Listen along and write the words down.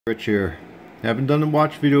Rich here. Haven't done a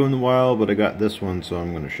watch video in a while, but I got this one, so I'm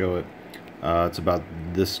going to show it. It's about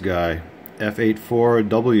this guy,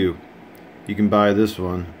 F-84W. You can buy this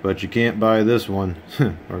one, but you can't buy this one,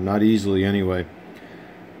 or not easily anyway.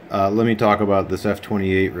 Let me talk about this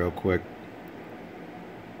F-28 real quick.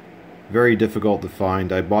 Very difficult to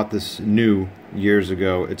find. I bought this new years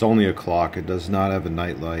ago. It's only a clock. It does not have a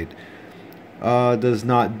night light. Does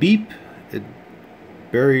not beep.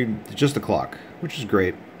 It's just a clock, which is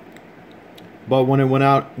great. But when it went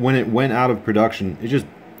out of production, it just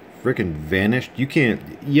freaking vanished. You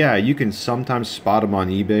can sometimes spot them on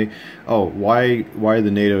eBay. Oh, why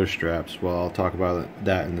the NATO straps? Well, I'll talk about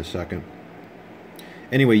that in a second.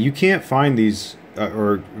 Anyway, you can't find these,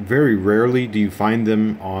 or very rarely do you find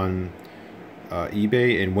them on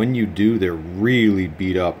eBay, and when you do, they're really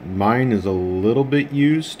beat up. Mine is a little bit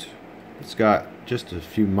used. It's got just a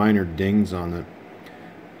few minor dings on it.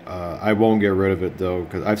 I won't get rid of it though,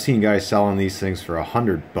 because I've seen guys selling these things for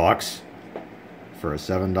 $100 for a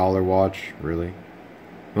 $7 watch. Really?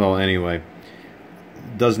 Well, anyway,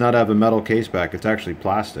 does not have a metal case back. It's actually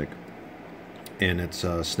plastic, and it's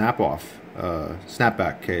a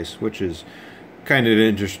snapback case, which is kind of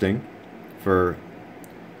interesting for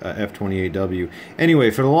F-28W.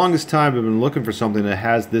 Anyway, for the longest time, I've been looking for something that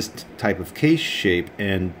has this type of case shape,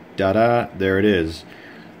 and there it is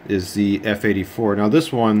the F-84. Now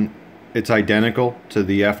this one, it's identical to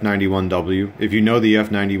the F-91W. If you know the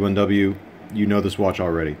F-91W, you know this watch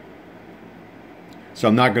already. So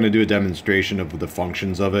I'm not going to do a demonstration of the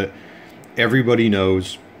functions of it. Everybody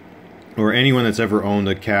knows, or anyone that's ever owned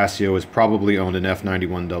a Casio has probably owned an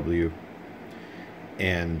F-91W.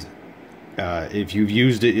 And if you've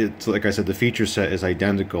used it, it's like I said, the feature set is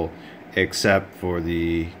identical except for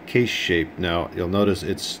the case shape. Now you'll notice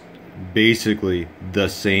it's basically the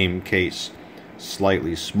same case,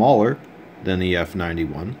 slightly smaller than the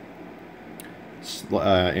F-91,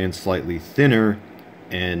 and slightly thinner,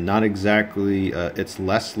 and not exactly, it's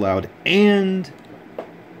less loud. And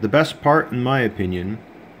the best part, in my opinion,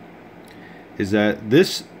 is that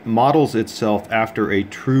this models itself after a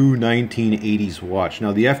true 1980s watch.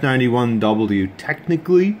 Now the F-91W,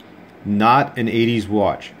 technically not an 80s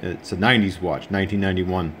watch, it's a 90s watch.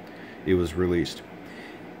 1991 it was released.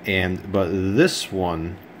 But this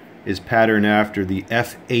one is patterned after the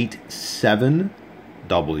F-87W.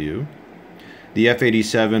 The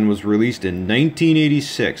F-87 was released in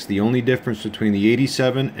 1986. The only difference between the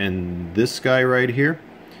 87 and this guy right here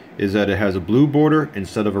is that it has a blue border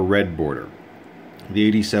instead of a red border. The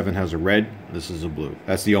 87 has a red, this is a blue.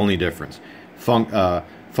 That's the only difference.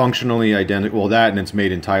 Functionally identical. Well, that, and it's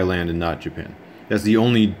made in Thailand and not Japan. That's the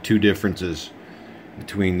only two differences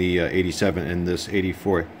between the 87 and this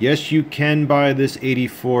 84. Yes, you can buy this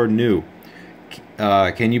 84 new.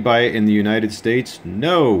 Can you buy it in the United States?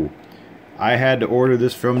 No. I had to order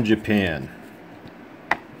this from Japan.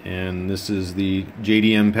 And this is the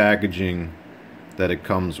JDM packaging that it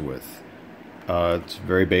comes with. It's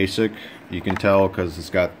very basic. You can tell because it's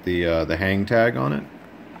got the hang tag on it.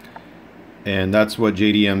 And that's what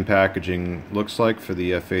JDM packaging looks like for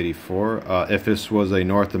the F-84. If this was a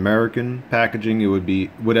North American packaging, it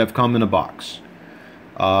would have come in a box.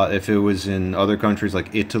 If it was in other countries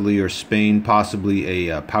like Italy or Spain, possibly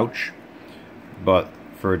a pouch. But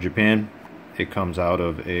for Japan, it comes out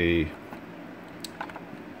of a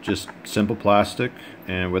just simple plastic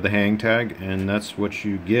and with a hang tag, and that's what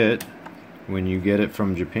you get when you get it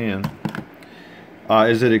from Japan.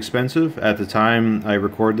 Is it expensive? At the time I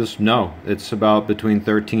record this, no. It's about between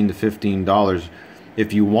 $13 to $15.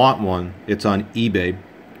 If you want one, it's on eBay.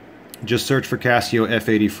 Just search for Casio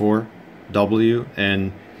F-84W,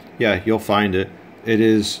 and yeah, you'll find it. It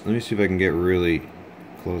is, let me see if I can get really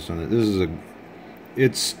close on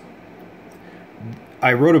it.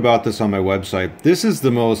 I wrote about this on my website. This is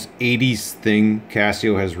the most 80s thing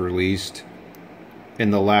Casio has released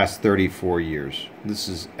in the last 34 years. This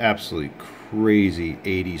is absolutely crazy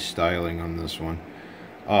 80s styling on this one.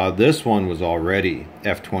 This one was already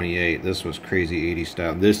F-28. This was crazy 80s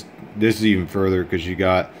style. This is even further because you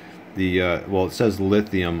got the well, it says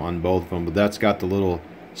lithium on both of them, but that's got the little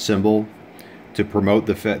symbol to promote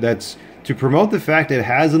the fact that it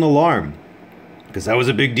has an alarm, because that was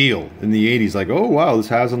a big deal in the 80s. Like, oh wow, this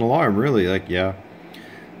has an alarm, really? Like, yeah.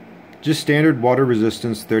 Just standard water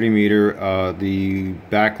resistance, 30 meter. The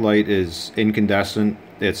backlight is incandescent.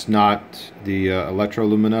 It's not the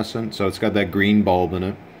electroluminescent, so it's got that green bulb in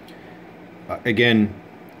it. Again,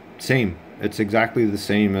 same. It's exactly the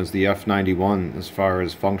same as the F-91 as far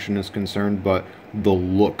as function is concerned, but the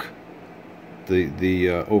look, the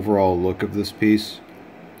overall look of this piece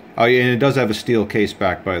Oh, yeah, and it does have a steel case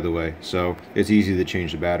back, by the way, so it's easy to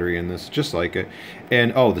change the battery in this, just like it.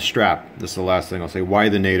 And, oh, the strap. This is the last thing I'll say. Why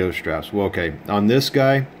the NATO straps? Well, okay, on this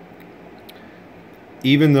guy,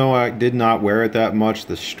 even though I did not wear it that much,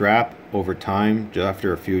 the strap, over time, just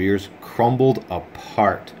after a few years, crumbled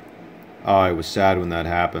apart. Oh, I was sad when that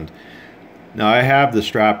happened. Now, I have the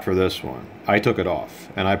strap for this one. I took it off,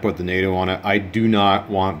 and I put the NATO on it. I do not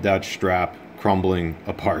want that strap crumbling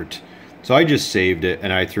apart. So I just saved it,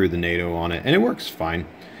 and I threw the NATO on it, and it works fine.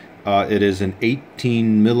 It is an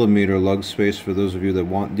 18mm lug space for those of you that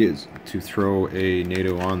want to throw a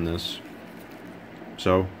NATO on this.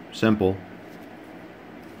 So, simple.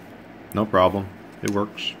 No problem. It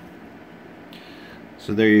works.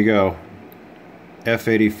 So there you go.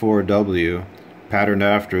 F-84W, patterned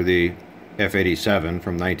after the F-87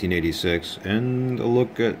 from 1986, and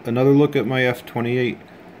another look at my F-28.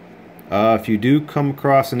 If you do come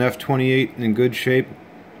across an F-28 in good shape,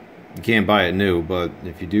 you can't buy it new, but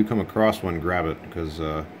if you do come across one, grab it, because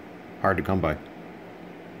hard to come by.